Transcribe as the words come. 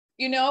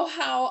You know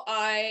how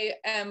I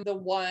am the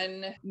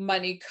one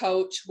money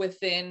coach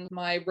within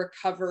my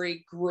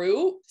recovery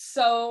group?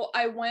 So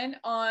I went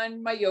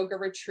on my yoga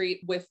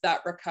retreat with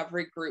that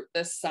recovery group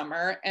this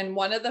summer, and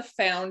one of the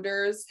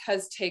founders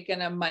has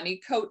taken a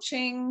money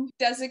coaching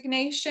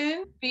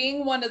designation.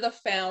 Being one of the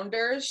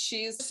founders,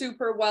 she's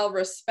super well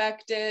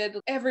respected.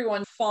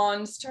 Everyone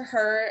fawns to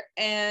her,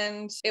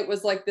 and it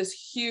was like this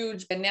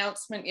huge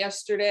announcement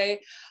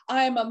yesterday.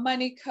 I'm a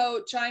money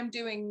coach. I'm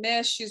doing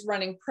this. She's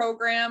running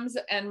programs,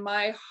 and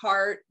my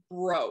heart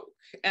broke.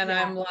 And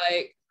I'm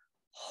like,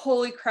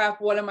 holy crap,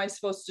 what am I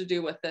supposed to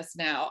do with this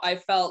now? I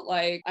felt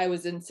like I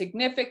was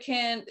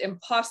insignificant,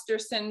 imposter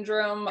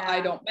syndrome. I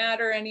don't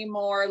matter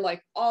anymore,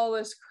 like all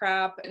this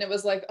crap. And it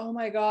was like, oh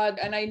my God.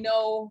 And I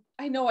know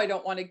I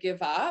don't want to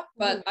give up,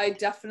 but I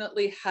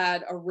definitely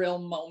had a real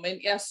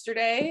moment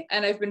yesterday,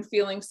 and I've been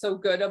feeling so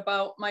good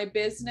about my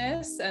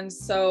business. And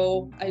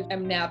so I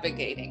am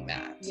navigating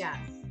that. Yes.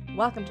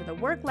 Welcome to the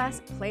Work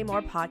Less, Play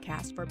More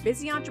podcast for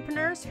busy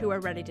entrepreneurs who are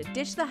ready to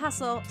ditch the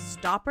hustle,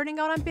 stop burning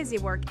out on busy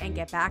work, and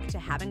get back to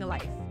having a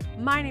life.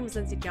 My name is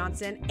Lindsay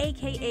Johnson,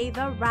 aka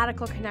The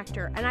Radical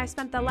Connector, and I've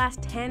spent the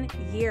last 10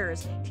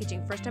 years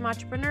teaching first-time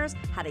entrepreneurs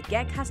how to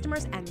get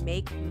customers and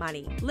make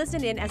money.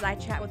 Listen in as I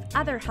chat with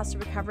other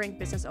hustle-recovering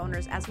business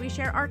owners as we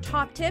share our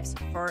top tips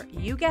for,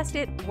 you guessed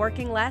it,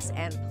 working less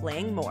and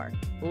playing more.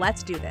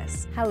 Let's do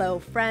this. Hello,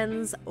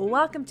 friends.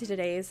 Welcome to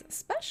today's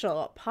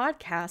special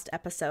podcast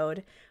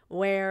episode,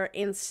 where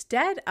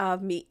instead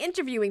of me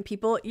interviewing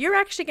people, you're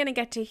actually going to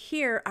get to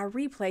hear a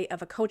replay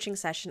of a coaching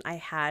session I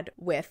had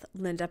with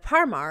Linda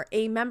Parmar,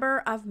 a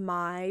member of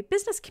my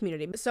business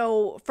community.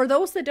 So for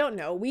those that don't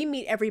know, we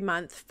meet every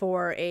month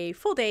for a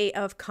full day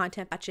of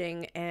content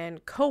batching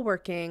and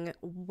co-working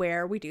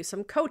where we do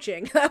some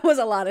coaching. That was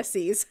a lot of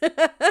C's.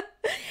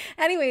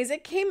 Anyways,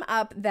 it came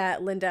up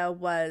that Linda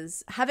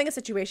was having a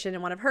situation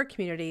in one of her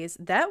communities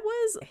that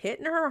was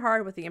hitting her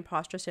hard with the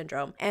imposter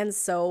syndrome. And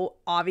so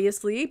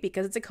obviously,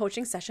 because it's a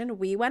coaching session,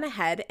 we went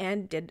ahead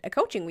and did a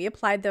coaching. We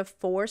applied the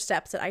 4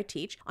 steps that I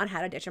teach on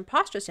how to ditch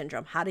imposter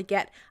syndrome, how to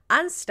get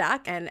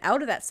unstuck and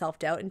out of that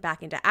self-doubt and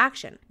back into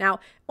action. Now,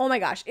 oh my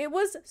gosh, it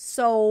was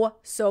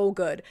so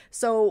good.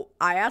 So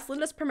I asked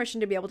Linda's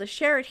permission to be able to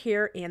share it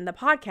here in the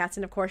podcast.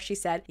 And of course she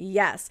said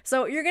yes.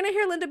 So you're going to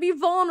hear Linda be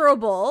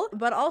vulnerable,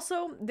 but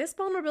also this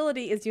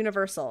vulnerability is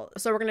universal.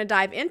 So we're going to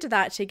dive into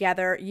that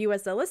together. You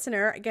as the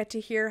listener get to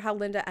hear how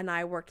Linda and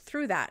I worked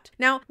through that.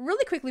 Now,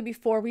 really quickly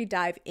before we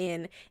dive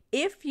in,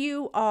 if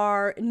you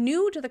are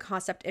new to the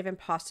concept of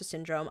imposter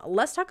syndrome,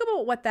 let's talk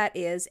about what that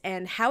is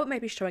and how it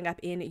might be showing up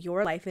in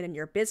your life and in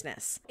your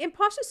business.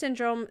 Imposter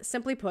syndrome,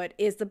 simply put,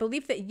 is the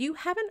belief that you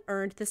haven't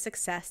earned the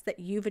success that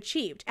you've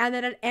achieved, and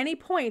that at any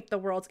point the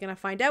world's going to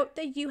find out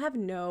that you have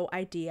no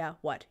idea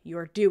what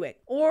you're doing.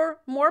 Or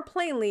more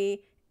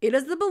plainly, it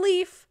is the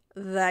belief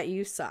that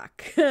you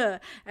suck.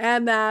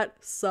 And that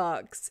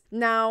sucks.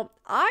 Now,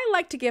 I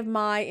like to give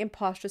my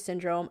imposter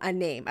syndrome a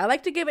name. I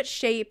like to give it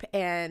shape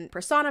and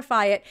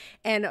personify it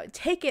and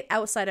take it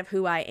outside of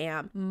who I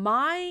am.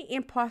 My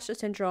imposter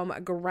syndrome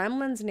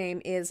gremlin's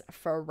name is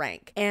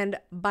Frank. And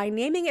by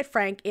naming it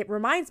Frank, it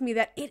reminds me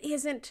that it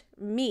isn't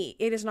me.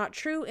 It is not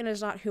true and it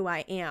is not who I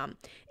am.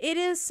 It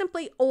is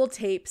simply old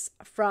tapes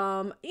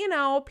from,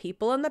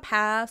 people in the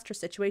past or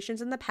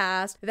situations in the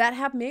past that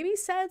have maybe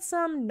said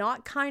some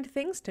not kind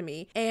things to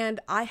me. And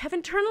I have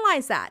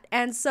internalized that.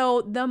 And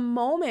so the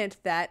moment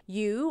that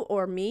you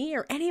or me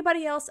or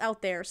anybody else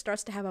out there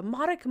starts to have a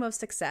modicum of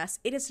success,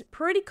 it is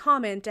pretty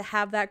common to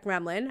have that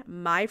gremlin,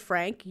 my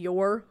Frank,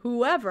 your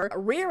whoever,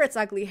 rear its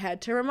ugly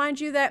head to remind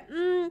you that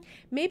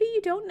maybe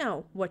you don't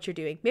know what you're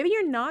doing. Maybe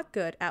you're not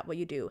good at what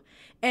you do.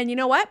 And you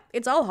know what?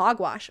 It's all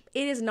hogwash.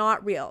 It is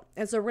not real.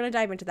 And so we're going to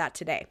dive into that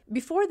today.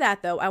 Before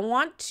that, though, I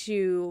want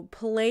to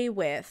play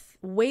with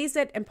ways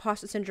that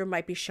imposter syndrome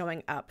might be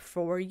showing up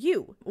for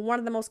you. One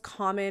of the most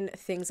common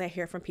things I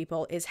hear from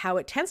people is how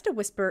it tends to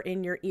whisper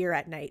in your ear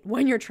at night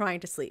when you're trying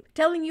to sleep,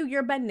 telling you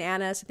you're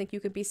bananas to think you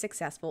could be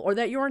successful or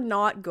that you're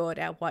not good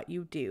at what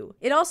you do.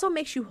 It also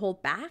makes you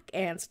hold back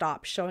and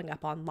stop showing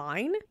up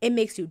online. It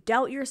makes you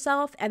doubt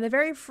yourself and the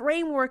very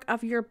framework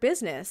of your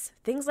business,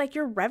 things like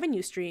your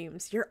revenue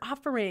streams, your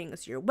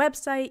offerings, your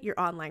website, your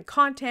online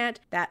content,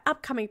 that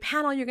upcoming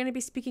panel you're going to be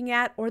speaking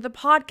at, or the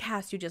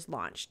podcast you just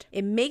launched.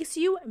 It makes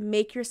you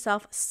make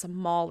yourself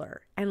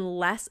smaller and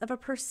less of a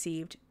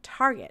perceived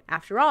target.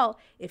 After all,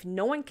 if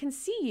no one can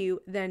see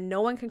you, then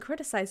no one can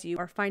criticize you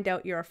or find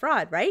out you're a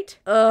fraud, right?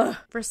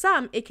 For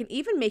some, it can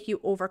even make you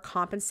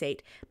overcompensate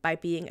by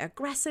being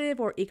aggressive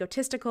or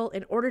egotistical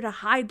in order to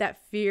hide that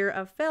fear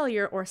of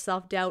failure or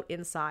self-doubt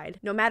inside.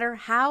 No matter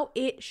how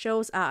it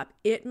shows up,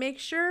 it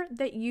makes sure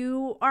that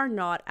you are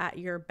not at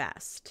your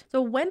best.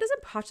 So when does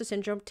imposter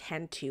syndrome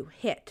tend to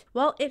hit?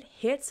 Well, it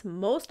hits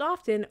most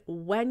often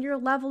when you're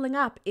leveling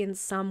up in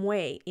some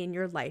way in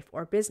your life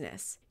or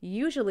business. success.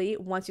 Usually,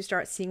 once you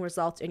start seeing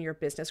results in your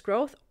business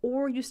growth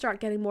or you start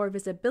getting more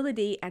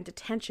visibility and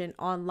attention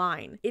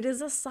online, it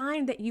is a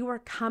sign that you are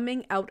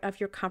coming out of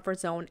your comfort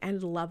zone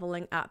and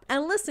leveling up.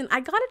 And listen, I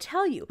gotta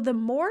tell you, the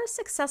more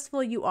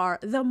successful you are,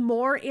 the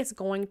more it's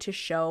going to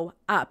show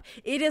up.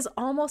 It is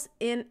almost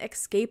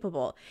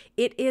inescapable.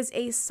 It is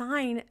a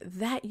sign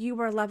that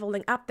you are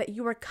leveling up, that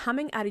you are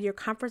coming out of your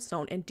comfort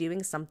zone and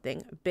doing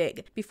something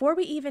big. Before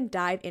we even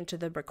dive into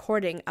the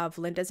recording of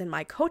Linda's and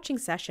my coaching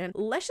session,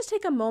 let's just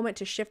take a moment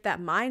to shift that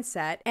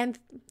mindset and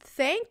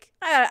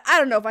I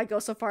don't know if I go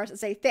so far as to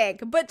say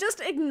thank, but just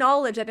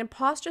acknowledge that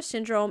imposter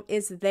syndrome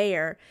is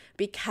there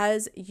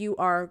because you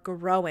are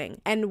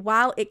growing. And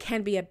while it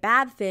can be a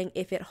bad thing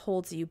if it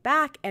holds you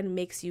back and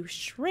makes you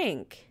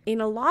shrink,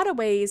 in a lot of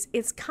ways,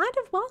 it's kind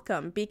of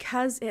welcome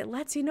because it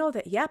lets you know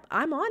that, yep,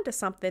 I'm on to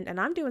something and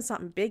I'm doing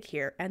something big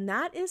here. And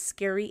that is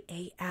scary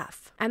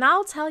AF. And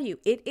I'll tell you,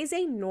 it is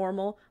a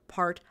normal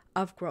part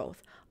of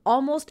growth.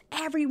 Almost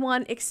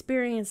everyone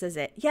experiences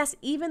it. Yes,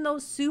 even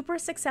those super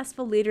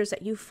successful leaders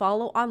that you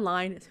follow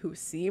online who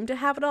seem to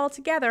have it all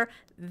together,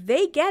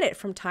 they get it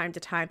from time to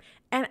time.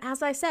 And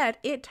as I said,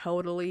 it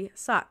totally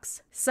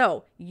sucks.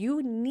 So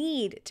you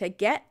need to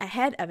get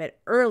ahead of it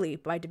early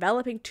by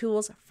developing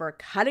tools for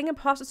cutting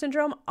imposter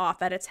syndrome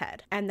off at its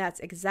head. And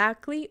that's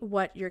exactly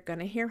what you're going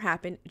to hear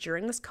happen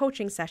during this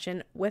coaching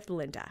session with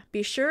Linda.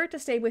 Be sure to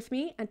stay with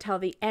me until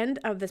the end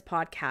of this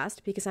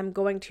podcast because I'm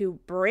going to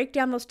break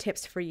down those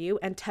tips for you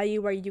and tell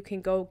you where you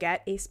can go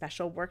get a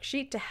special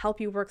worksheet to help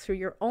you work through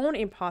your own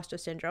imposter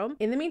syndrome.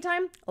 In the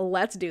meantime,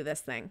 let's do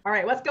this thing. All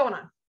right, what's going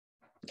on?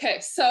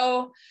 Okay,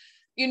 so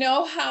you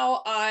know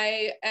how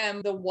I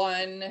am the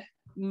one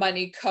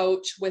money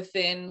coach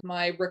within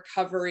my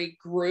recovery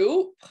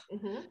group?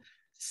 Mm-hmm.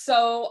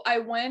 So I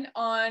went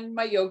on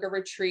my yoga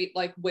retreat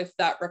with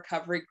that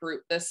recovery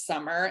group this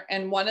summer,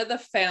 and one of the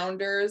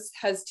founders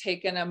has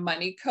taken a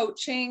money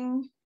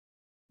coaching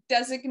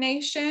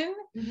designation.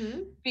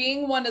 Mm-hmm.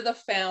 Being one of the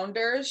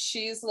founders,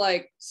 she's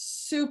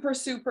super,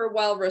 super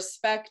well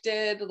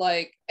respected.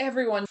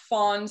 Everyone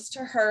fawns to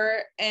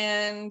her.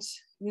 And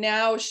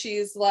now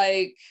she's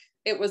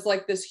it was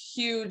this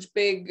huge,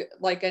 big,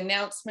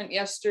 announcement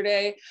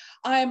yesterday.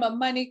 I'm a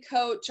money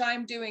coach.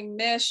 I'm doing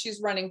this.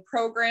 She's running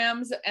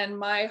programs, and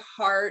my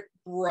heart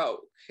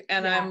broke.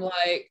 And Yeah. I'm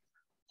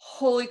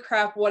holy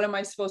crap, what am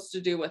I supposed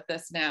to do with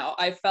this now?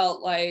 I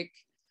felt like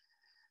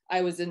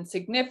I was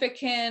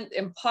insignificant,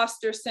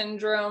 imposter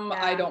syndrome.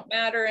 Yeah. I don't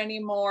matter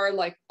anymore,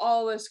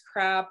 all this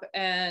crap.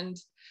 And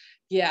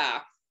yeah,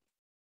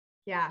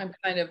 I'm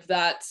kind of,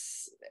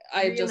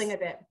 reeling a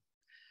bit.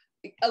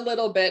 A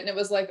little bit. And it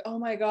was oh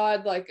my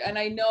God, and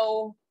I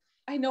know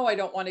I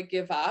don't want to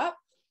give up,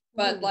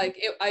 but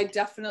I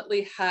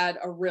definitely had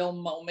a real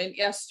moment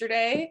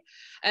yesterday,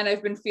 and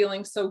I've been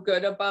feeling so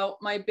good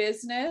about my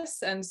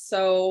business. And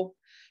so,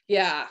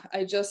 yeah,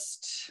 I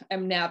just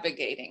am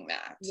navigating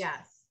that.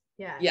 Yes.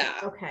 Yeah. Yeah.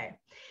 Okay.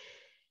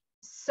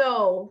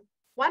 So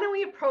why don't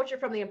we approach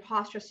it from the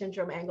imposter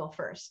syndrome angle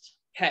first?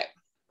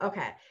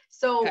 Okay.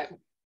 So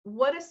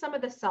what is some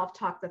of the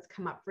self-talk that's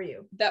come up for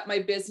you? That my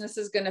business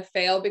is going to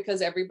fail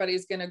because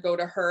everybody's going to go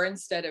to her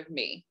instead of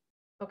me.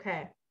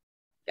 Okay.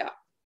 Yeah.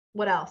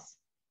 What else?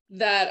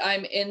 That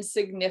I'm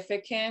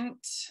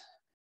insignificant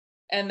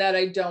and that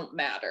I don't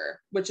matter,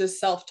 which is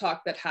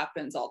self-talk that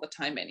happens all the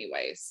time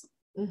anyways.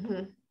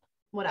 Mm-hmm.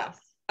 What else?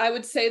 I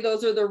would say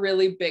those are the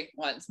really big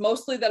ones,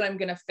 mostly that I'm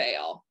going to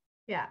fail.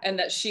 Yeah. And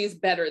that she's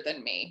better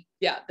than me.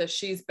 Yeah. The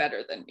she's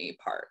better than me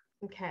part.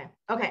 Okay.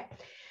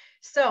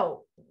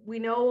 So we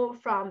know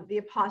from the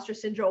imposter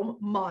syndrome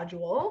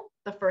module,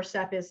 the first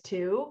step is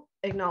to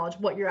acknowledge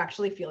what you're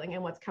actually feeling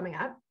and what's coming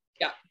up.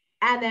 Yeah.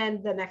 And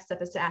then the next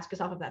step is to ask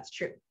yourself if that's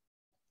true.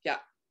 Yeah.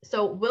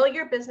 So will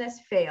your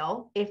business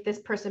fail if this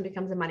person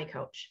becomes a money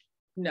coach?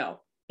 No.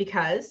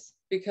 Because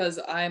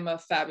I'm a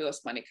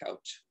fabulous money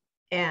coach.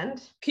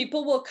 And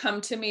people will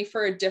come to me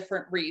for a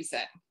different reason.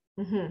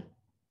 Mm-hmm.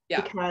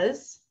 Yeah.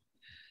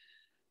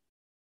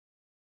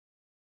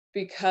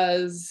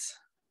 Because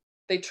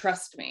they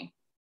trust me.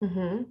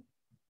 Mm-hmm.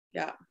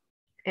 Yeah.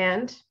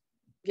 And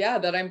yeah,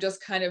 that I'm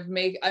just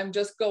I'm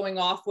just going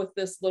off with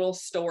this little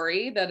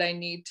story that I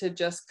need to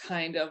just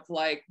kind of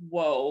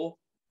whoa,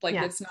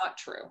 it's not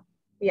true.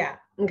 Yeah.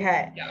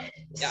 Okay. Yeah.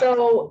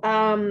 So,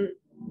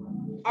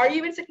 are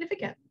you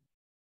insignificant?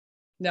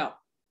 No.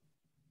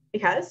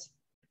 Because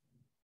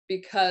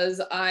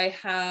I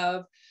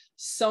have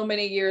so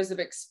many years of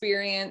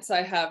experience.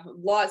 I have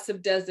lots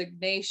of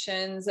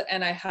designations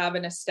and I have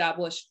an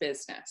established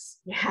business.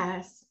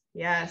 Yes.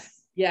 Yeah.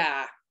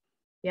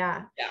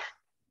 Yeah.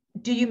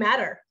 Do you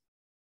matter?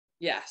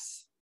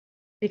 Yes.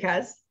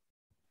 Because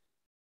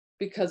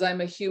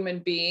I'm a human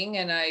being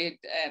and I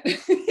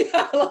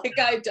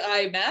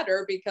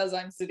matter because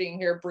I'm sitting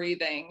here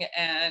breathing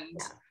and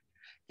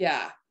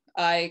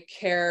I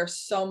care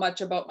so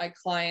much about my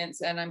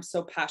clients and I'm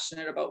so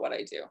passionate about what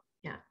I do.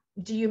 Yeah.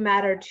 Do you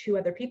matter to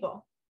other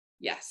people?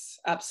 Yes,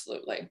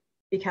 absolutely.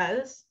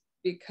 Because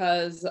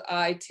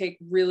I take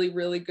really,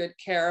 really good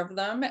care of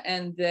them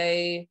and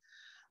they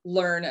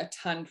learn a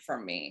ton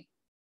from me.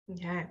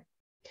 Okay.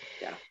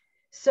 Yeah.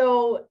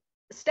 So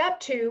step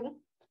 2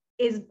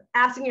 is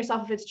asking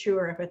yourself if it's true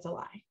or if it's a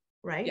lie,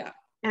 right? Yeah.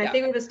 And I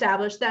think we've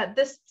established that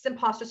this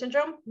imposter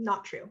syndrome,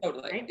 not true.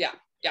 Totally. Right? Yeah.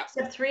 Yeah.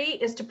 Step 3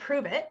 is to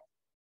prove it.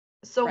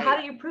 So Right. how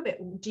do you prove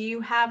it? Do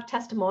you have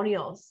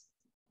testimonials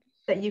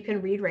that you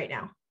can read right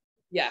now?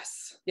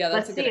 Yes. Yeah,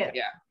 that's a good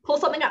idea. Pull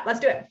something up. Let's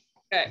do it.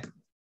 Okay.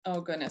 Oh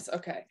goodness.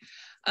 Okay.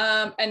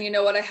 And you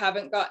know what? I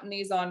haven't gotten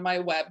these on my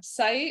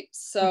website.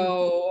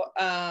 So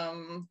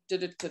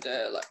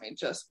let me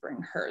just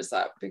bring hers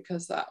up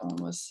because that one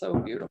was so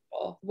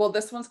beautiful. Well,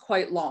 this one's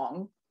quite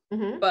long,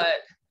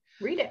 but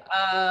read it.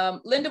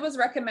 Linda was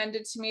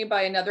recommended to me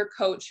by another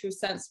coach who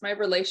sensed my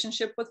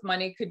relationship with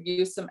money could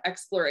use some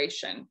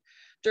exploration.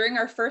 During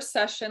our first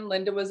session,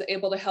 Linda was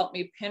able to help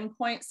me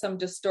pinpoint some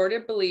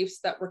distorted beliefs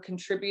that were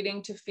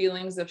contributing to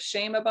feelings of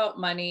shame about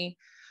money,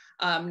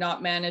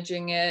 not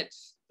managing it,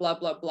 blah,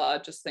 blah, blah,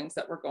 just things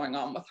that were going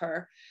on with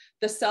her.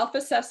 The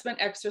self-assessment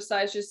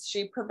exercises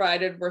she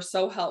provided were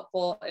so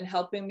helpful in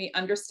helping me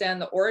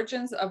understand the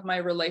origins of my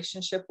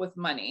relationship with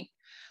money.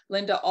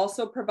 Linda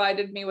also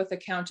provided me with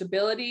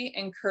accountability,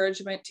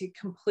 encouragement to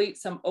complete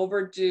some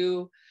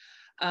overdue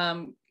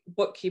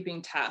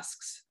bookkeeping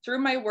tasks. Through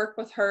my work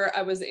with her,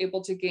 I was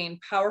able to gain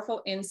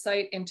powerful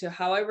insight into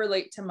how I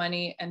relate to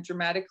money and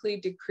dramatically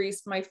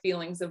decrease my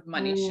feelings of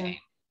money shame.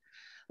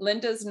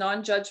 Linda's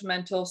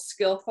non-judgmental,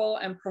 skillful,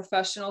 and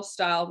professional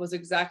style was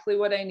exactly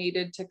what I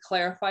needed to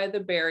clarify the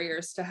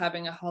barriers to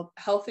having a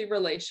healthy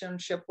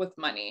relationship with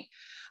money.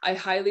 I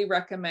highly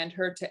recommend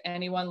her to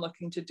anyone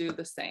looking to do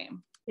the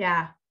same.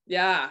 Yeah.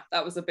 Yeah,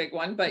 that was a big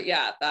one, but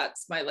yeah,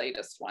 that's my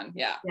latest one.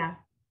 Yeah. Yeah.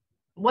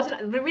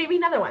 Read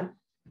another one.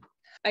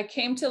 I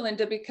came to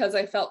Linda because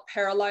I felt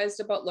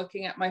paralyzed about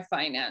looking at my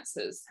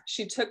finances.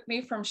 She took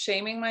me from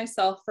shaming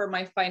myself for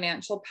my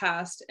financial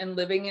past and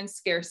living in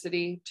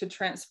scarcity to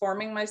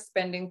transforming my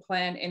spending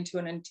plan into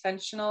an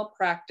intentional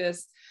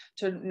practice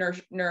to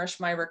nourish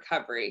my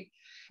recovery.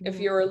 If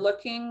you're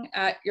looking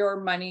at your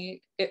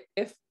money,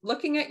 if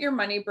looking at your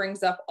money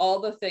brings up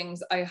all the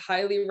things, I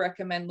highly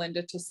recommend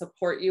Linda to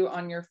support you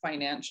on your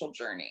financial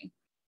journey.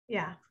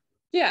 Yeah.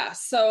 Yeah.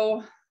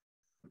 So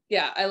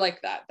yeah, I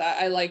like that.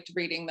 I liked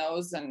reading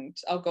those, and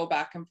I'll go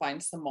back and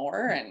find some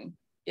more. And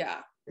yeah.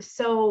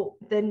 So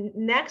the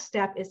next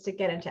step is to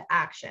get into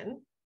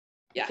action.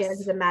 Yes. Get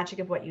into the magic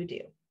of what you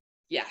do.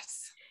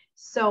 Yes.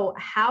 So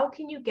how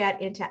can you get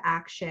into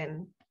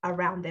action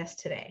around this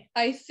today?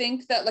 I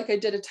think that I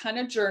did a ton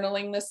of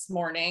journaling this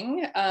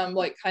morning,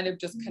 kind of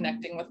just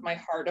connecting with my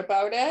heart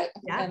about it.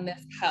 Yeah. And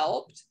this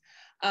helped.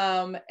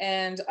 And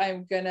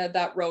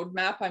that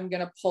roadmap, I'm going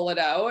to pull it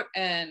out.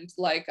 And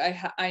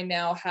I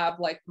now have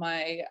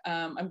my,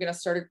 I'm going to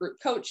start a group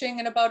coaching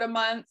in about a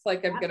month. I'm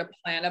going to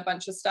plan a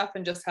bunch of stuff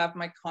and just have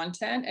my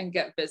content and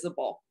get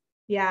visible.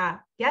 Yeah.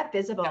 Get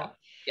visible.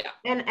 Yeah.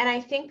 And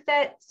I think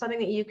that something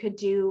that you could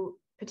do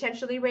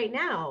potentially right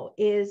now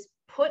is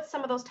put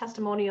some of those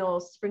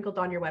testimonials sprinkled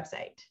on your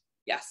website.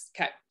 Yes.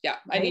 Okay. Yeah.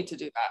 Right? I need to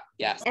do that.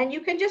 Yes. And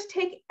you can just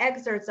take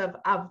excerpts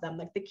of them,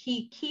 like the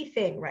key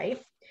thing,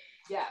 right?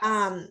 Yes.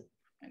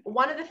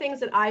 One of the things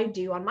that I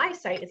do on my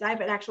site is I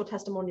have an actual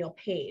testimonial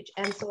page.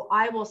 And so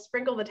I will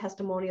sprinkle the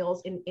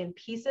testimonials in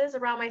pieces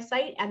around my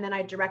site, and then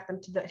I direct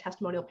them to the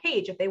testimonial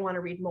page if they want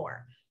to read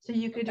more. So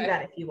you could do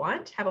that if you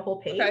want, have a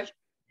whole page. Okay.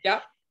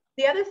 Yeah.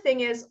 The other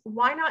thing is,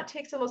 why not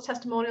take some of those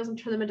testimonials and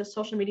turn them into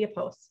social media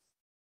posts?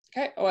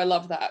 Okay. Oh, I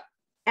love that.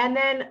 And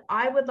then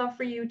I would love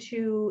for you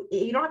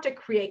you don't have to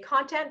create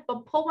content,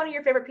 but pull one of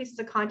your favorite pieces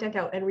of content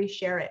out and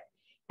reshare it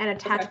and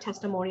attach a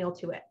testimonial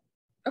to it.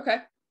 Okay.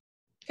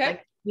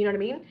 Okay. You know what I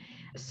mean?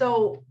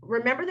 So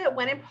remember that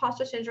when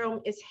imposter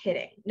syndrome is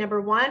hitting,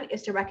 number 1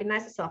 is to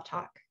recognize the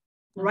self-talk,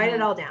 write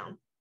it all down.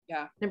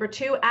 Yeah. Number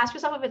 2, ask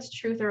yourself if it's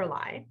truth or a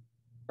lie.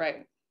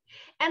 Right.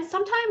 And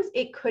sometimes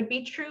it could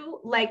be true.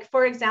 Like,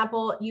 for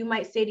example, you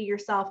might say to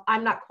yourself,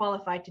 I'm not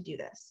qualified to do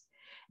this.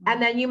 And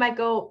then you might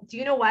go, do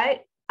you know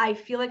what? I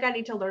feel like I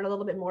need to learn a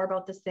little bit more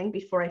about this thing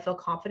before I feel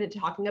confident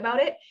talking about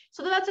it.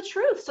 So that's a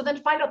truth. So then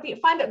find out,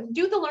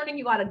 do the learning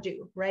you got to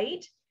do,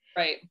 right?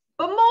 Right.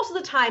 But most of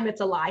the time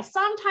it's a lie.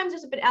 Sometimes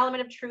there's a bit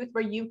element of truth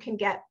where you can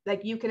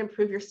you can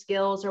improve your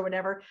skills or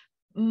whatever.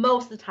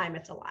 Most of the time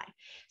it's a lie.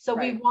 So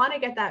we want to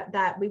get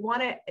that we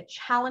want to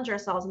challenge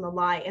ourselves in the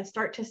lie and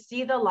start to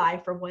see the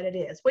lie for what it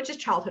is, which is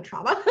childhood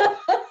trauma.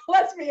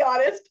 Let's be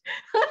honest.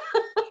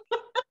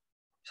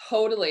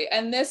 Totally.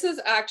 And this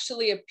is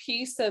actually a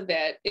piece of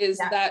it is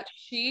that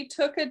she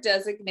took a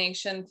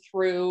designation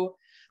through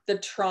the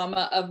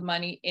Trauma of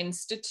Money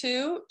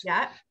Institute.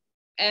 Yeah.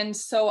 And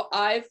so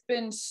I've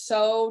been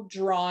so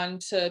drawn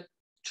to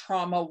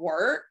trauma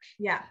work.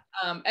 Yeah.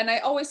 And I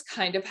always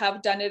kind of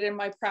have done it in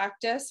my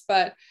practice,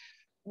 but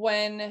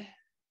when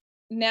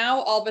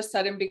now all of a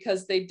sudden,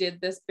 because they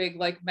did this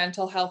big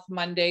Mental Health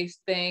Monday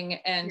thing.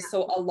 And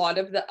so a lot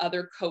of the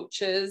other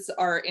coaches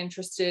are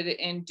interested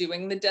in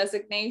doing the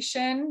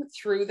designation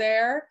through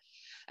there.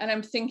 And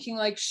I'm thinking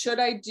should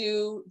I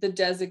do the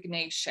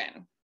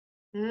designation?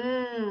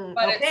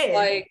 But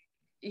it's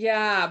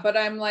Yeah, but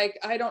I'm like,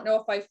 I don't know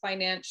if I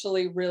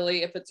financially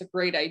really, if it's a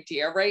great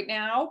idea right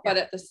now, but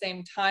at the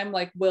same time,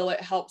 like, will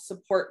it help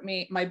support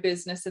my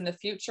business in the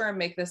future and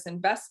make this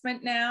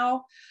investment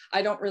now?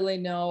 I don't really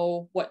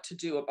know what to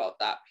do about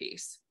that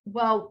piece.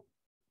 Well,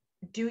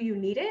 do you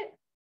need it?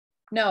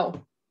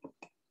 No,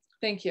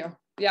 thank you.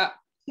 Yeah.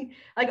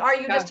 Like, are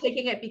you just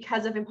taking it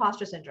because of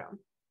imposter syndrome?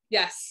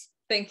 Yes.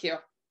 Thank you.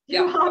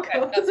 You're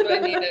welcome. Okay. That's what I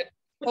needed.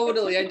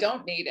 Totally. I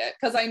don't need it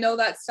because I know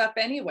that stuff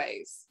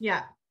anyways.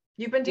 Yeah.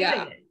 You've been doing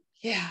it.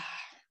 Yeah.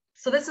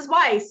 So this is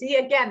why, see,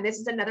 again, this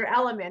is another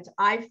element.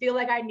 I feel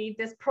like I need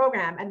this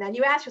program. And then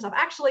you ask yourself,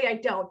 actually, I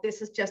don't.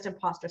 This is just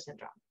imposter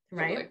syndrome,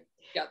 right? Totally.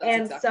 Yeah,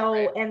 that's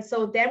and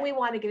so then we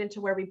want to get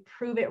into where we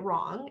prove it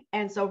wrong.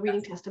 And so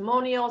reading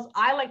testimonials,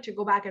 I like to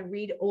go back and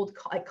read old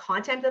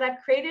content that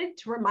I've created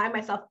to remind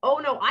myself,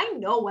 oh no, I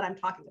know what I'm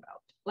talking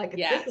about. Like,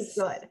 this is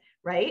good,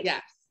 right?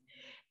 Yes.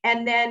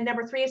 And then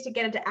number 3 is to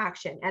get into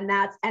action. And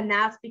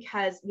that's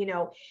because, you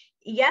know,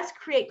 yes,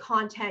 create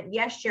content,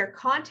 yes, share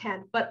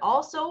content, but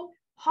also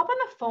hop on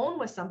the phone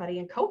with somebody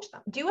and coach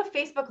them. Do a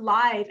Facebook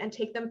Live and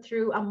take them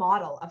through a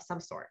model of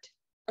some sort.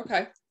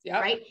 Okay. Yeah.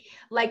 Right.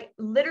 Like,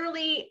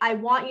 literally, I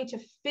want you to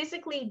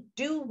physically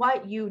do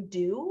what you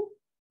do.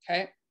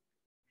 Okay.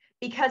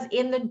 Because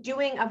in the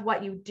doing of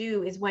what you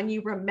do is when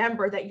you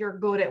remember that you're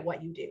good at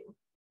what you do.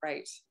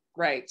 Right.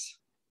 Right.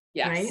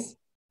 Yes. Right?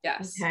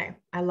 Yes. Okay.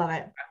 I love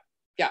it.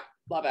 Yeah.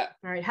 Love it.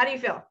 All right. How do you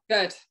feel?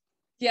 Good.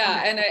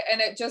 Yeah. Okay.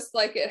 And it just,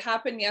 like, it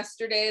happened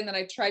yesterday, and then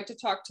I tried to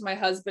talk to my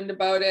husband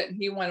about it and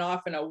he went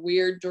off in a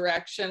weird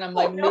direction. I'm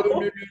like,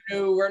 no,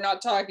 we're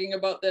not talking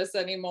about this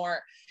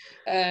anymore.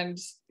 And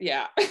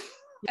yeah.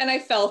 And I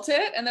felt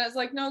it. And then I was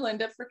like, no,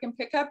 Linda, freaking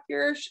pick up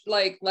your,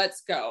 like,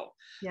 let's go.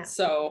 Yeah.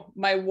 So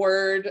my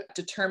word,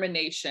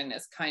 determination,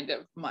 is kind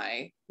of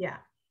my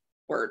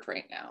word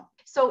right now.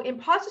 So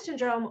imposter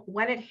syndrome,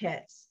 when it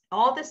hits,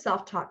 all this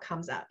self-talk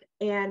comes up,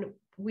 and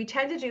we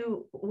tend to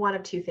do one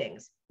of two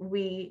things.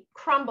 We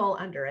crumble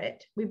under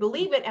it. We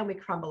believe it and we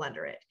crumble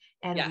under it,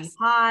 and we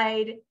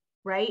hide,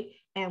 right?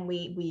 And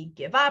we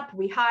give up,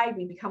 we hide,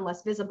 we become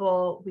less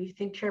visible. We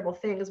think terrible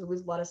things. We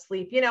lose a lot of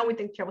sleep. You know, we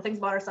think terrible things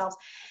about ourselves.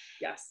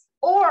 Yes.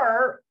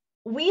 Or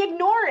we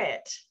ignore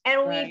it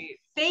and we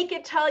fake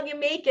it till you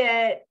make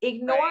it,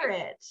 ignore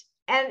it.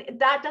 And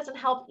that doesn't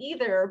help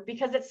either,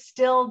 because it's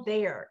still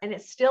there and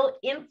it's still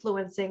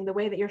influencing the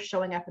way that you're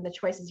showing up and the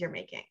choices you're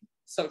making.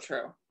 So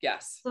true.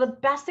 Yes. So the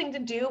best thing to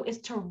do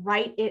is to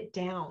write it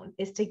down,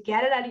 is to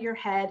get it out of your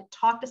head,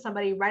 talk to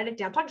somebody, write it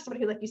down, talk to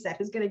somebody who, like you said,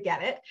 who's going to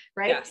get it,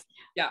 right? Yes.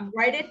 Yeah.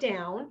 Write it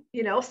down,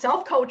 you know,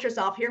 self-coach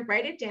yourself here,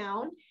 write it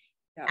down,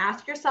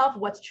 ask yourself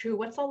what's true,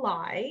 what's a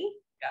lie.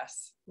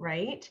 Yes.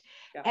 Right.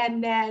 Yeah.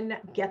 And then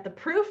get the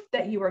proof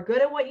that you are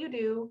good at what you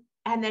do,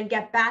 and then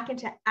get back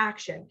into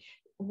action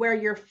where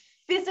you're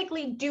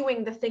physically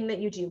doing the thing that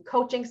you do,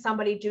 coaching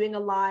somebody, doing a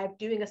live,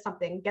 doing a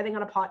something, getting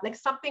on a pod, like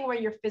something where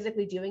you're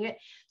physically doing it,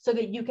 so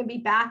that you can be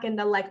back in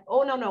the, like,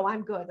 oh no,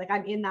 I'm good. Like,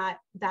 I'm in that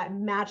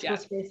magical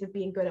space of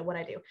being good at what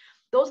I do.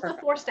 Those are the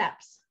 4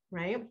 steps,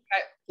 right? I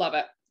love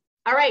it.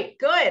 All right,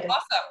 good.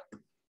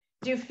 Awesome.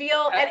 Do you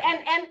feel,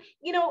 and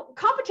you know,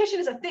 competition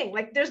is a thing.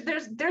 Like, there's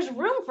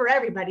room for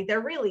everybody. There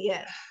really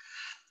is.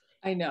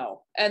 I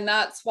know. And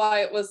that's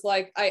why it was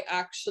like, I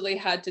actually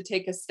had to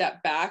take a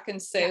step back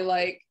and say,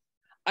 like,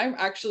 I'm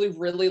actually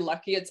really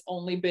lucky it's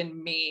only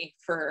been me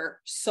for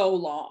so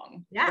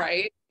long.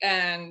 Right.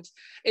 And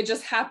it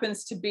just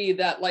happens to be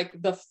that, like,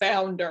 the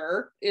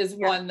founder is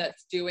one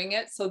that's doing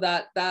it. So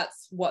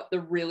that's what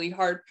the really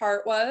hard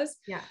part was.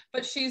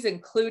 But she's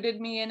included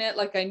me in it.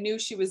 Like, I knew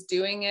she was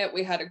doing it.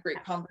 We had a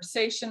great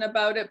conversation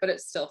about it, but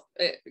it's still,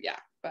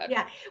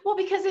 well,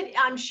 because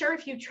I'm sure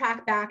if you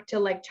track back to,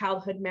 like,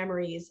 childhood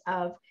memories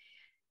of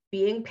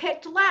being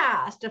picked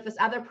last, if this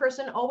other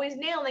person always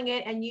nailing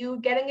it and you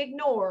getting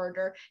ignored,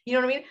 or, you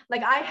know what I mean?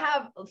 Like, I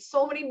have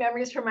so many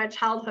memories from my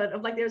childhood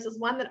of, like, there's this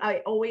one that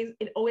it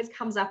always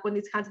comes up when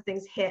these kinds of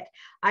things hit.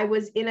 I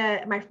was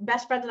my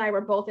best friend and I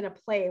were both in a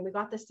play, and we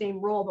got the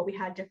same role, but we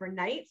had different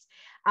nights.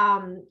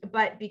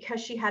 But because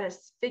she had a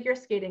figure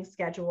skating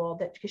schedule,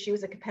 because she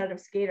was a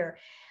competitive skater,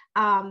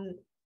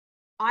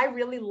 I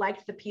really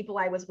liked the people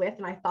I was with,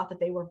 and I thought that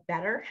they were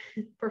better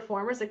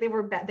performers. Like,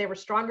 they were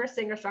stronger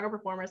singers, stronger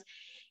performers.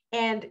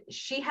 And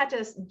she had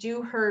to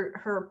do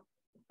her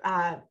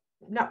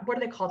what are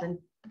they called? And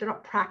they're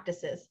not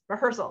practices,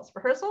 rehearsals.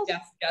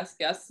 Yes.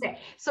 Okay.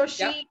 So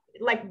she,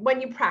 like,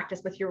 when you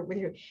practice with your,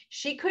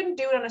 she couldn't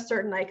do it on a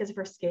certain night because of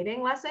her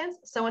skating lessons.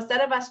 So instead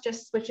of us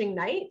just switching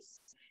nights,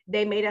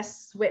 they made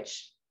us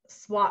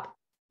swap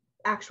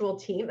actual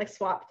team, like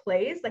swap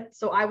plays. Like,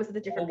 so I was with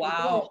a different people,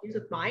 and she was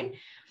with mine.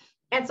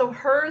 And so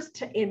hers,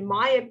 in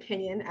my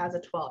opinion, as a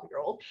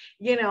 12-year-old,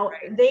 you know,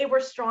 they were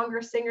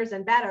stronger singers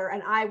and better.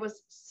 And I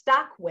was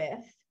stuck with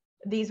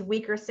these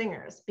weaker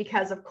singers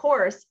because, of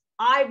course,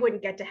 I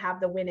wouldn't get to have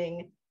the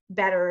winning,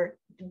 better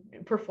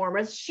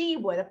performance. She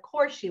would. Of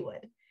course she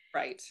would.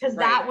 Right. Because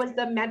that was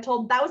the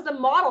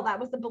model, that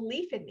was the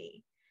belief in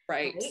me.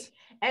 Right.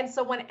 And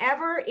so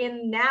whenever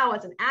now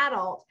as an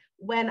adult,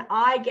 when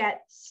I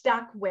get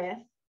stuck with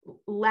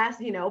less,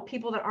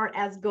 people that aren't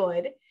as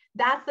good,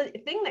 that's the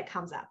thing that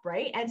comes up,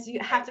 right? And so you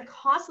have to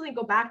constantly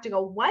go back to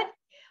go,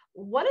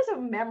 what is a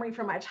memory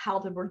from my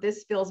childhood where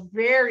this feels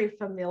very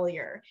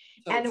familiar?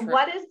 So and true.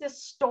 What is the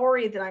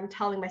story that I'm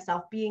telling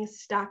myself, being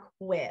stuck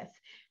with,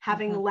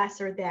 having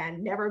lesser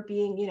than, never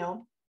being,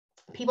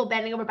 people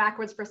bending over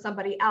backwards for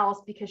somebody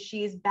else because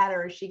she's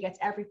better, she gets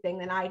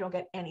everything and I don't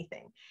get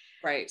anything.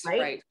 Right.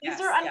 These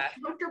are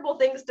uncomfortable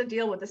things to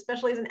deal with,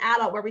 especially as an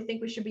adult, where we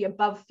think we should be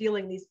above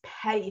feeling these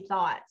petty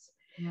thoughts.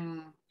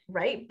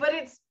 Right. But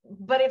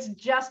it's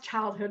just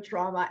childhood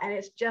trauma, and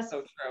it's just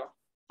so true.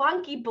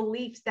 funky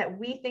beliefs that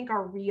we think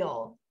are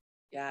real.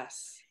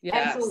 Yes.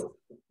 And so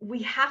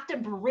we have to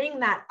bring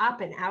that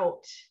up and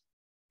out.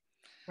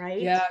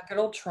 Right. Yeah. Good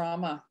old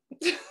trauma.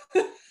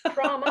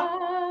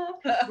 Trauma.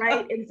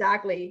 Right.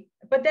 Exactly.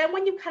 But then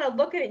when you kind of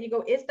look at it and you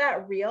go, is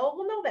that real?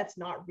 Well, no, that's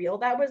not real.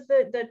 That was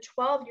the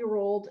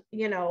 12-year-old,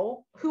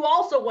 who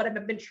also would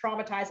have been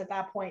traumatized at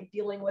that point,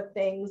 dealing with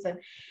things. And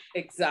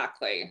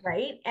exactly.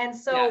 Right. And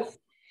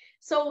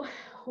so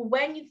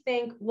when you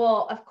think,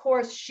 well, of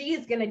course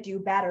she's going to do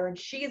better and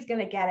she's going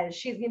to get it.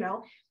 She's,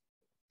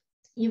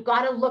 you've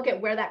got to look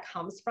at where that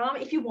comes from.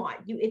 If you want,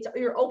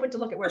 you're open to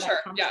look at where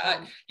that comes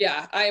from.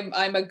 Yeah.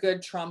 I'm a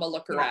good trauma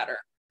looker at her.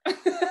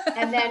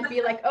 And then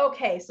be like,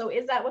 okay, so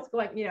is that what's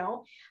going,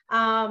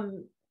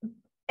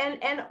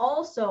 and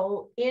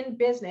also in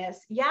business,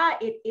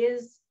 it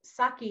is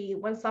sucky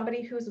when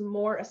somebody who's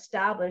more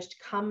established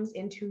comes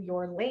into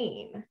your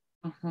lane.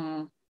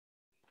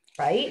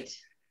 Right.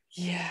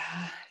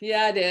 Yeah,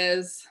 it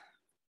is.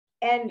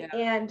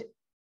 And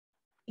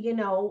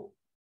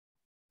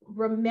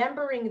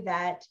remembering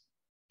that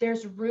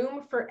there's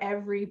room for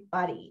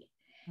everybody,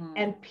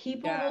 and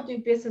people will do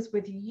business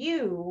with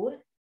you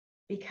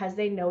because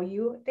they know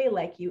you, they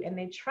like you, and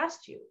they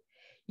trust you.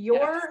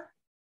 You're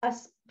a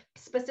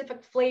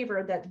specific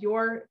flavor that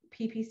your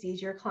PPCs,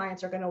 your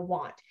clients, are going to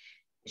want.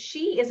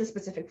 She is a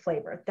specific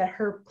flavor that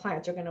her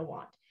clients are going to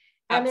want.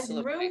 And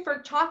Absolutely. There's room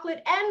for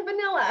chocolate and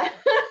vanilla.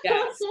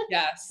 Yes.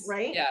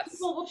 Right? Yes.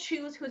 People will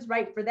choose who's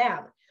right for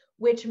them,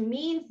 which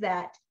means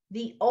that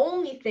the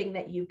only thing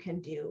that you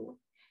can do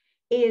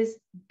is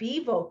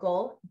be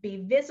vocal,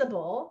 be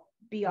visible,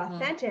 be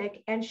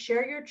authentic, and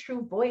share your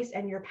true voice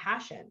and your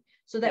passion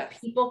so that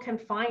people can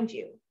find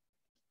you.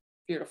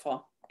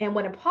 Beautiful. And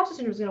what imposter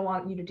syndrome is going to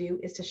want you to do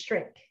is to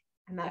shrink.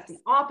 And that's the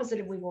opposite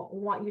of we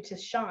want you to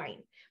shine.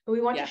 But we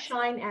want to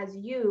shine as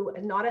you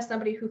and not as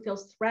somebody who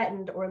feels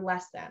threatened or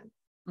less than.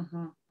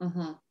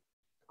 Yeah,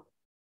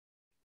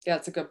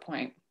 that's a good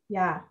point.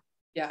 Yeah.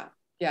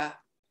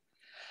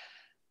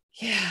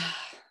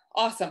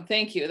 Awesome.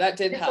 Thank you. That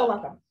did help. You're so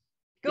welcome.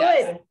 Good.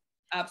 Yes,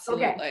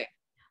 absolutely. Okay.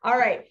 All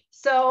right.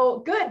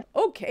 So good.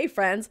 Okay,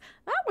 friends.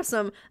 That was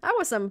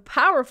some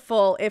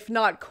powerful, if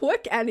not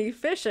quick and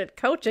efficient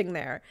coaching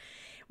there.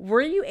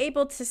 Were you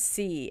able to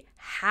see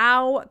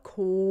how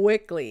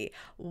quickly,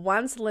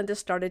 once Linda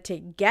started to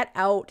get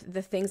out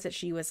the things that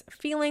she was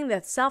feeling,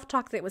 that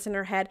self-talk that was in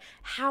her head,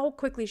 how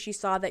quickly she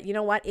saw that, you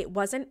know what, it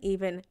wasn't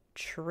even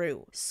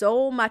true.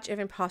 So much of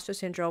imposter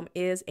syndrome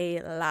is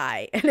a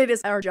lie, and it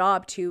is our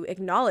job to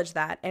acknowledge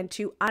that and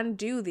to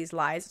undo these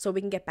lies so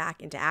we can get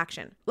back into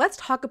action. Let's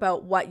talk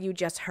about what you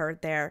just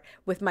heard there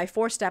with my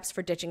 4 steps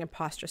for ditching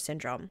imposter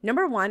syndrome.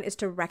 Number 1 is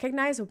to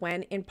recognize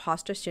when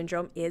imposter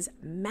syndrome is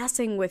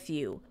messing with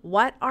you.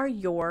 What are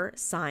your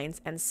signs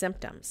and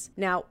symptoms?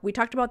 Now, we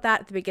talked about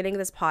that at the beginning of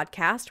this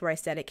podcast where I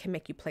said it can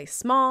make you play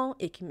small,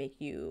 it can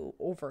make you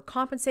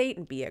overcompensate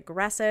and be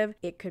aggressive,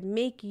 it could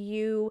make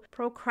you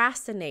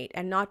procrastinate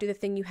and not do the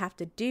thing you have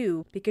to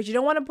do because you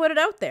don't want to put it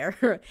out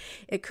there.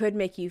 It could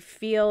make you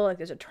feel like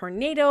there's a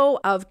tornado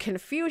of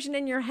confusion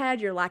in your head,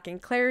 you're lacking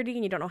clarity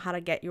and you don't know how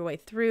to get your way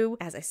through.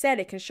 As I said,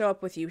 it can show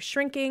up with you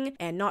shrinking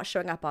and not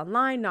showing up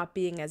online, not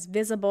being as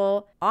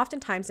visible.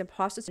 Oftentimes,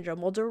 imposter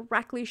syndrome will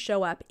directly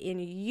show up in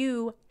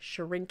you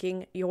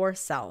shrinking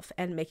yourself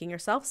and making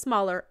yourself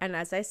smaller and,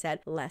 as I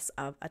said, less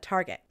of a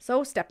target.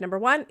 So step number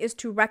 1 is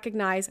to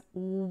recognize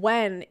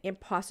when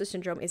imposter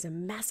syndrome is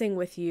messing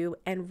with you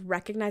and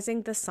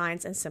recognizing the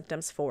signs and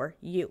symptoms for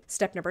you.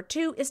 Step number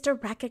 2 is to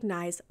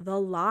recognize the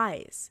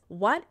lies.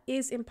 What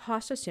is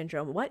imposter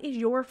syndrome? What is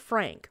your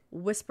Frank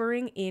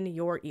whispering in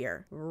your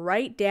ear?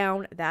 Write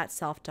down that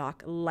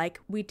self-talk like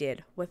we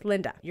did with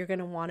Linda. You're going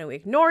to want to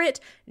ignore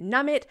it,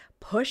 numb it,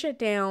 push it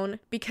down,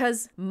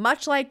 because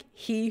much like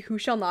he who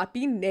shall not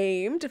be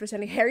named, if there's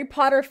any Harry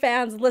Potter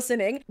fans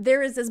listening,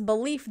 there is this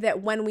belief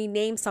that when we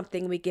name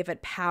something, we give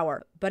it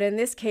power. But in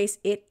this case,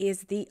 it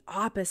is the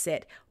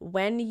opposite.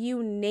 When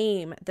you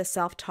name the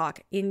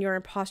self-talk in your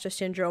imposter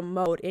syndrome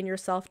mode, in your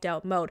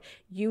self-doubt mode,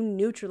 you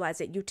neutralize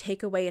it, you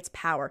take away its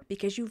power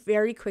because you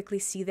very quickly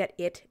see that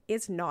it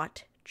is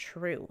not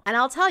true. And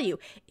I'll tell you,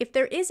 if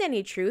there is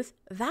any truth,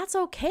 that's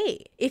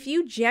okay. If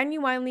you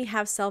genuinely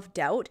have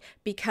self-doubt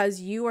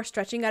because you are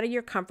stretching out of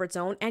your comfort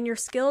zone and your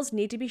skills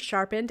need to be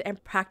sharpened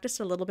and practiced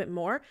a little bit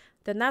more,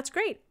 then that's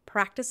great.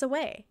 Practice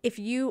away. If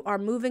you are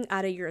moving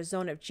out of your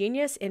zone of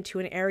genius into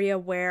an area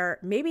where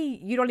maybe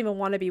you don't even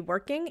want to be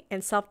working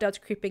and self-doubt's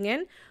creeping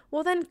in,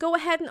 well, then go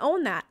ahead and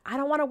own that. I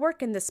don't want to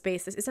work in this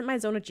space. This isn't my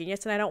zone of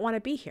genius and I don't want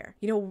to be here.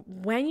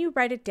 When you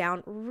write it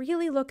down,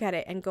 really look at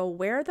it and go,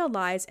 where are the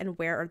lies and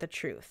where are the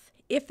truth?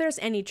 If there's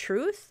any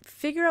truth,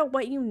 figure out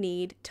what you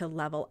need to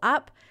level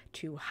up,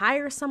 to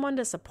hire someone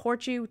to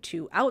support you,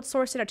 to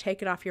outsource it or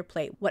take it off your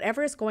plate,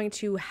 whatever is going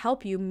to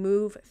help you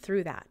move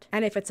through that.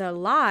 And if it's a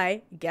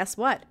lie, guess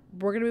what?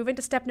 We're going to move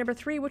into step number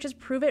 3, which is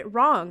prove it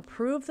wrong.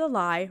 Prove the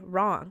lie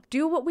wrong.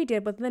 Do what we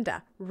did with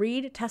Linda.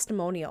 Read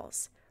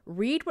testimonials.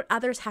 Read what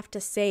others have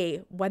to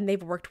say when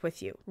they've worked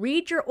with you.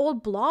 Read your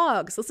old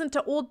blogs, listen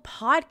to old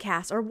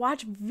podcasts, or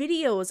watch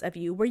videos of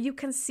you where you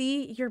can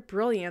see your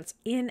brilliance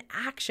in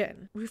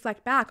action.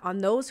 Reflect back on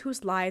those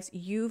whose lives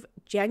you've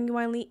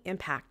genuinely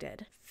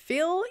impacted.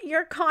 Fill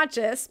your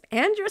conscious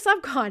and your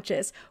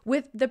subconscious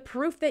with the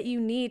proof that you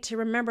need to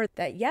remember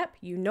that, yep,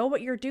 you know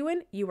what you're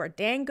doing, you are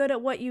dang good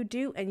at what you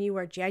do, and you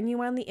are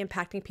genuinely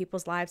impacting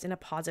people's lives in a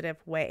positive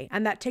way.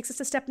 And that takes us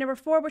to step number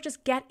 4, which is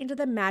get into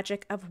the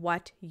magic of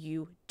what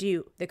you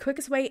do. The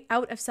quickest way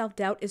out of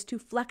self-doubt is to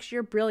flex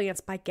your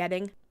brilliance by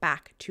getting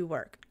back to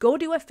work. Go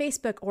do a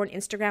Facebook or an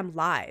Instagram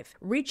live.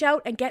 Reach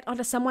out and get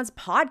onto someone's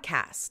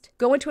podcast.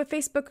 Go into a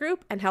Facebook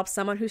group and help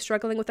someone who's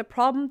struggling with a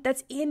problem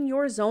that's in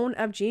your zone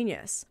of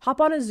genius.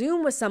 Hop on a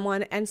Zoom with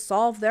someone and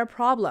solve their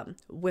problem,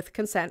 with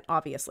consent,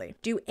 obviously.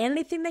 Do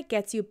anything that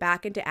gets you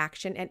back into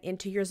action and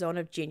into your zone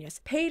of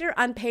genius. Paid or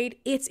unpaid,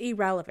 it's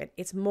irrelevant.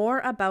 It's more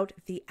about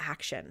the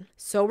action.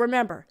 So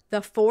remember,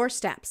 the 4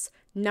 steps.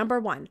 Number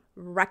 1,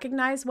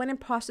 recognize when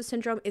imposter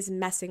syndrome is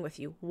messing with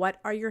you. What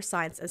are your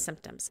signs and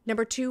symptoms?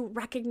 Number 2,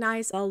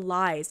 recognize the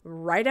lies.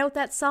 Write out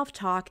that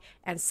self-talk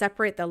and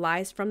separate the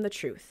lies from the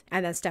truth.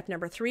 And then step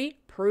number 3,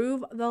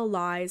 prove the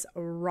lies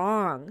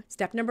wrong.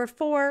 Step number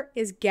 4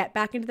 is get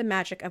back into the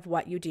magic of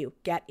what you do.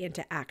 Get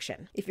into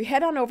action. If you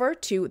head on over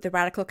to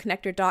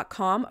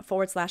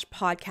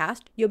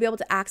theradicalconnector.com/podcast, you'll be able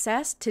to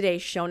access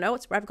today's show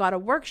notes where I've got a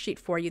worksheet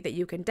for you that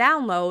you can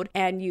download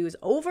and use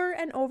over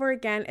and over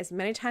again as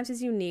many times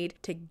as you need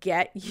to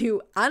get you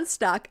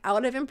unstuck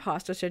out of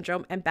imposter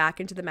syndrome and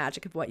back into the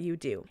magic of what you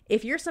do.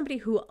 If you're somebody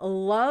who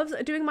loves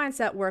doing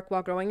mindset work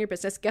while growing your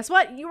business, guess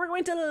what? You are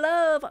going to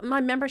love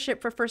my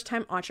membership for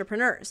first-time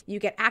entrepreneurs. You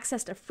get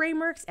access to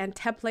frameworks and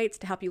templates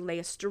to help you lay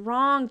a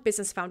strong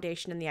business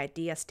foundation in the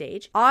idea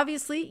stage.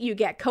 Obviously, you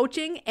get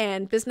coaching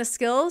and business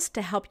skills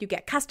to help you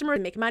get customers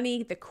and make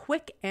money the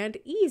quick and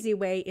easy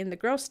way in the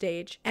growth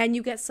stage. And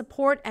you get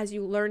support as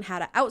you learn how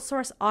to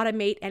outsource,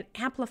 automate, and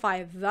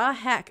amplify the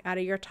heck out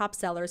of your top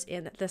sellers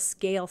in the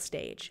scale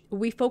stage.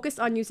 We focus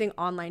on using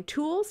online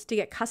tools to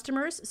get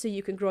customers so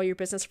you can grow your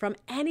business from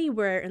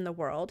anywhere in the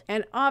world.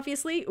 And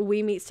obviously,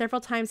 we meet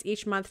several times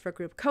each month for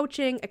group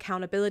coaching,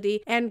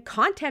 accountability, and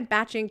content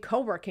batching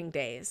co-working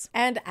days.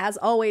 And as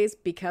always,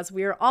 because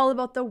we are all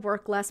about the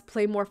work less,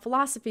 play more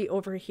philosophy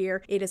over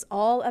here, it is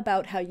all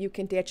about how you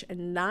can ditch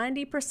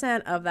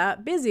 90% of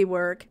that busy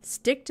work,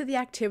 stick to the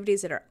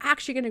activities that are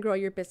actually going to grow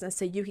your business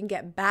so you can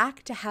get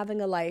back to having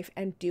a life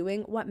and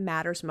doing what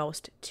matters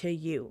most to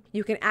you.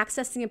 You can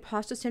access the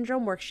Imposter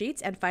Syndrome worksheets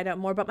and find out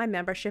more about my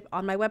membership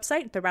on my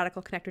website,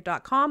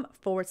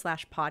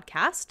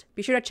 theradicalconnector.com/podcast.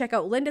 Be sure to check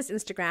out Linda's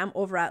Instagram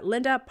over at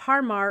Linda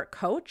Parmar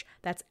Coach.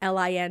 That's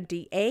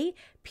LINDA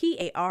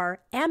PARMARCOACH.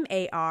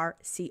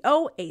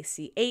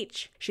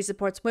 She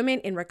supports women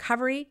in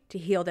recovery to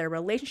heal their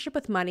relationship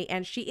with money,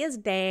 and she is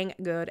dang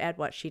good at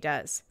what she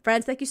does.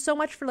 Friends, thank you so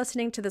much for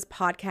listening to this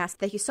podcast.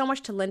 Thank you so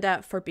much to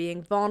Linda for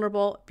being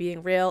vulnerable,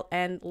 being real,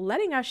 and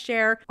letting us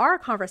share our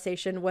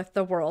conversation with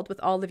the world, with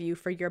all of you,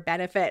 for your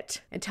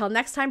benefit. Until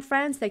next time,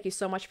 friends, thank you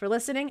so much for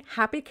listening.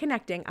 Happy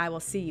connecting. I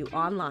will see you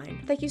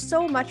online. Thank you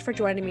so much for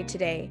joining me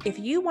today. If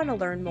you want to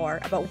learn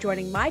more about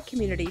joining my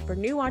community for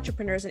new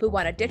entrepreneurs who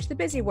want to ditch the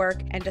busy work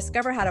and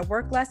discover how to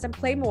work less and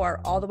play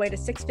more all the way to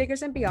 6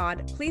 figures and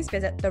beyond, please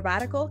visit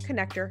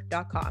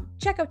theradicalconnector.com.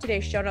 Check out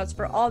today's show notes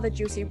for all the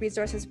juicy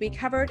resources we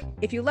covered.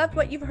 If you loved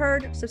what you've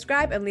heard,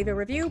 subscribe and leave a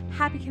review.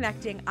 Happy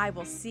connecting. I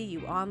will see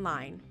you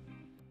online.